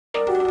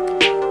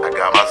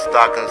got my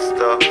stocking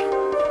stuff.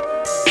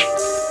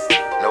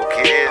 No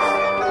kids.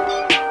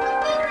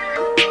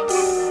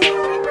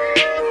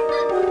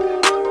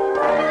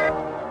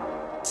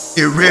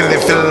 It really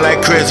feelin'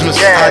 like Christmas.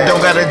 I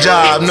don't got a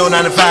job, no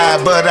 9 to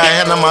 5, but I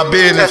handle my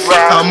business.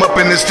 I'm up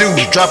in the stew,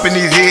 dropping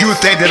these hits. You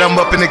think that I'm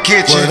up in the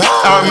kitchen?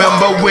 I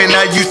remember when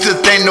I used to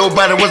think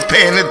nobody was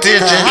paying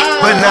attention,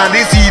 but now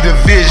they see the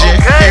vision.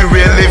 It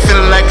really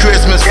feelin' like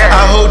Christmas.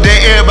 I hope that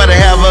everybody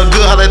have a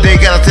good holiday.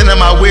 Gotta send in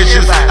my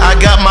wishes. I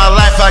got my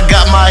life, I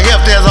got my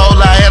health. That's all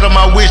I had on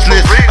my wish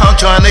list. I'm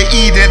trying to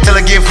eat until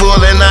I get full,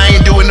 and I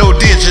ain't doing no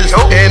dishes.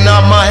 And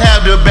I'ma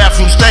have the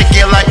bathroom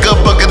stinking like a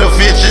bucket of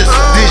fishes.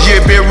 This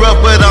year been rough,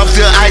 but I'm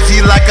still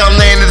icy like I'm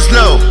laying in the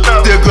snow.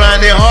 Still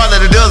grinding hard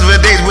like the does for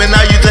days when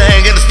I used to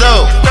hang in the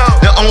stove.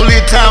 The only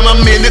time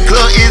I'm in the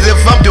club is if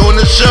I'm doing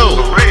a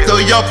show.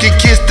 So y'all can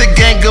kiss the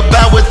gang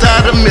goodbye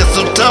without a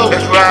mistletoe.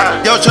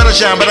 Y'all tryna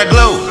shine but I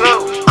glow.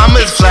 I'm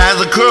as fly as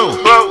a crow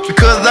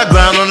because I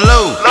grind on the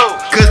low.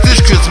 Cause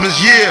this Christmas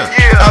year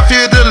I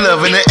feel the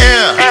love in the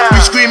air. We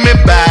screaming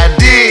by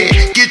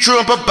dead, get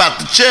Trump up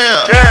out the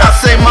chair. I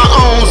sing my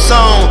own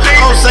song, I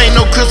don't sing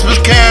no Christmas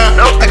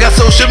carol. I got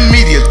social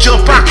media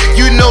jumping,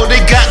 you know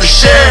they got to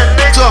share.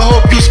 So I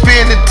hope you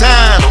spending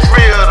time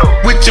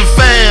with your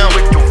fam.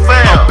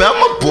 I'm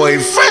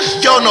Bammaboy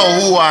fresh, y'all know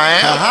who I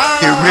am.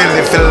 It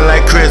really feelin'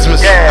 like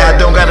Christmas. I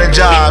don't got a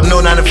job, no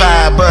 9 to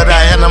 5, but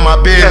I handle my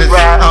business.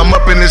 I'm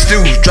up in the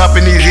stew,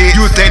 dropping these hits.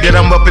 You think that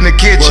I'm up in the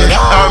kitchen?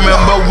 I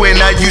remember when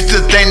I used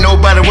to think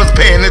nobody was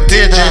paying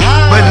attention,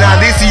 but now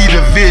they see the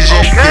vision.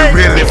 It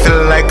really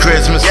feelin' like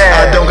Christmas.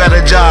 I don't got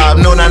a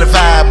job, no 9 to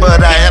 5,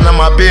 but I handle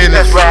my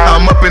business.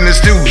 I'm up in the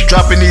stew,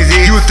 dropping these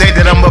hits. You think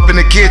that I'm up in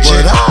the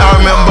kitchen?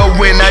 I remember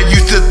when I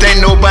used to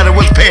think nobody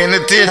was paying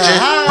attention,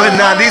 but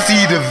now they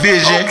see the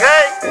vision.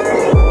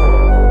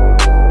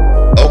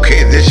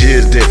 Okay, this year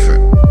is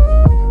different.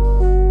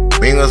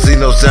 We ain't gonna see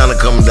no Santa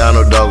coming down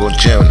no doggone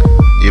chimney.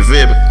 You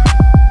feel me?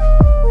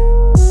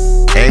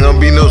 Ain't gonna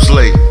be no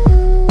sleigh.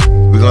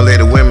 We gonna let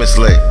the women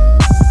slay.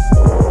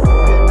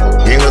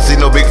 You ain't gonna see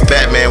no big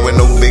fat man with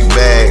no big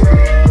bag.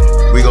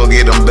 We gonna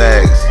get them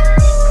bags.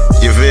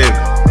 You feel me?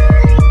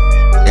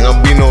 Ain't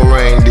gonna be no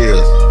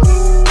reindeers.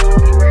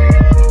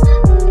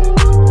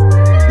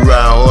 You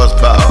riding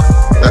horsepower.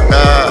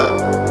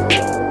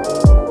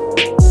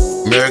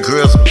 Merry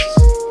Christmas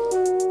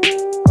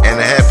and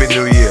a Happy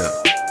New Year.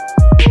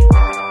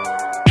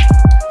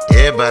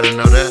 Everybody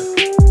know that.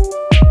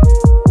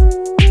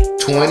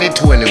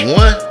 2021,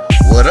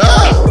 what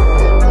up?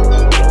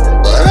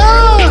 What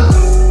up?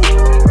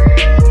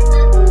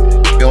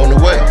 You're on the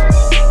way.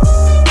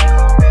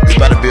 It's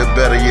about to be a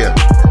better year.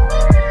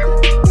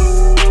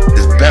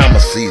 It's Bama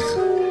season.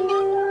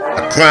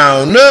 I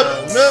crown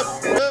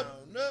up.